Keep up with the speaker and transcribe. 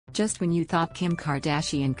Just when you thought Kim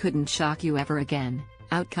Kardashian couldn't shock you ever again,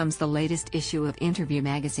 out comes the latest issue of Interview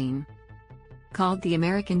magazine. Called the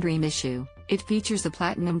American Dream issue, it features a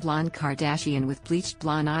platinum blonde Kardashian with bleached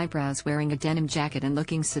blonde eyebrows wearing a denim jacket and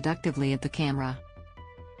looking seductively at the camera.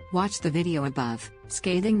 Watch the video above,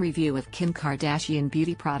 scathing review of Kim Kardashian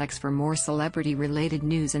beauty products. For more celebrity-related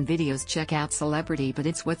news and videos, check out Celebrity, but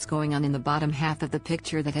it's what's going on in the bottom half of the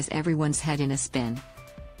picture that has everyone's head in a spin.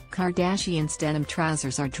 Kardashian's denim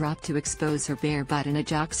trousers are dropped to expose her bare butt in a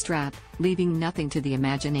jock strap, leaving nothing to the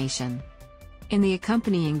imagination. In the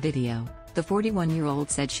accompanying video, the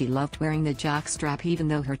 41-year-old said she loved wearing the jock strap even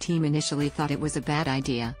though her team initially thought it was a bad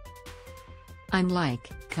idea. "I'm like,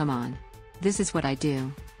 come on. This is what I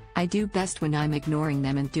do. I do best when I'm ignoring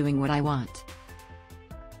them and doing what I want.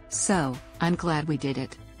 So, I'm glad we did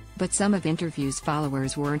it." But some of Interview's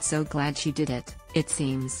followers weren't so glad she did it, it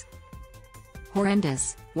seems.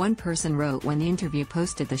 "Horrendous," one person wrote when the Interview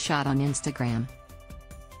posted the shot on Instagram.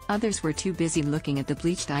 Others were too busy looking at the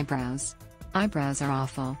bleached eyebrows. "Eyebrows are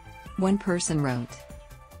awful," one person wrote.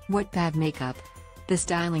 "What bad makeup. The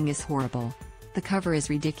styling is horrible. The cover is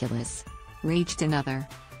ridiculous," raged another.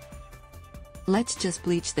 "Let's just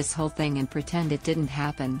bleach this whole thing and pretend it didn't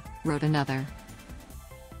happen," wrote another.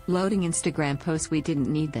 "Loading Instagram posts, we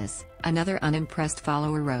didn't need this," another unimpressed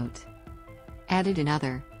follower wrote. Added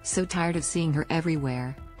another, "So tired of seeing her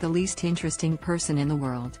everywhere, the least interesting person in the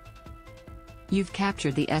world." "You've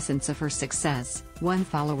captured the essence of her success," one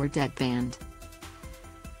follower deadpanned.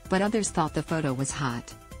 But others thought the photo was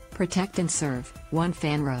hot. "Protect and serve," one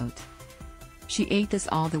fan wrote. "She ate this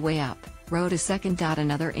all the way up," wrote a second.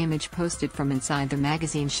 Another image posted from inside the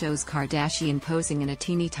magazine shows Kardashian posing in a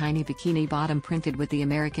teeny tiny bikini bottom printed with the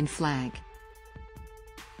American flag.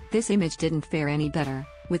 This image didn't fare any better,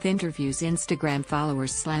 with Interview's Instagram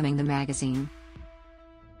followers slamming the magazine.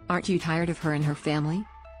 "Aren't you tired of her and her family?"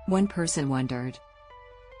 one person wondered.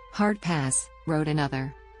 "Hard pass," wrote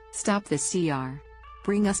another. "Stop this CR.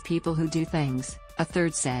 Bring us people who do things," a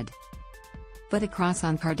third said. But across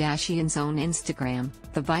on Kardashian's own Instagram,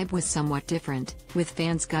 the vibe was somewhat different, with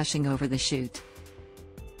fans gushing over the shoot.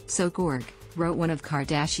 "So gorg," wrote one of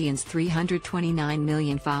Kardashian's 329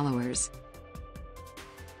 million followers.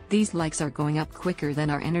 "These likes are going up quicker than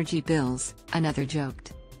our energy bills," another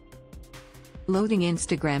joked. Loading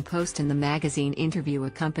Instagram post in the magazine Interview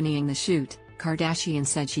accompanying the shoot, Kardashian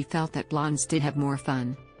said she felt that blondes did have more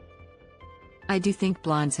fun. "I do think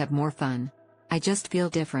blondes have more fun. I just feel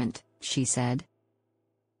different," she said.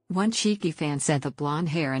 One cheeky fan said the blonde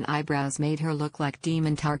hair and eyebrows made her look like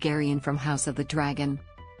Daemon Targaryen from House of the Dragon.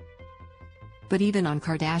 But even on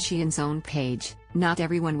Kardashian's own page, not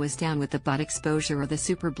everyone was down with the butt exposure or the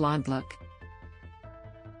super blonde look.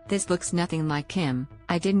 "This looks nothing like Kim.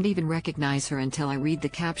 I didn't even recognize her until I read the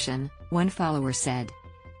caption," one follower said.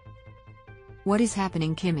 "What is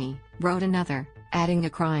happening, Kimmy?" wrote another, adding a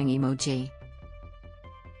crying emoji.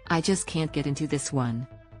 "I just can't get into this one."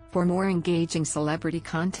 For more engaging celebrity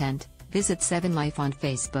content, visit 7life on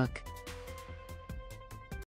Facebook.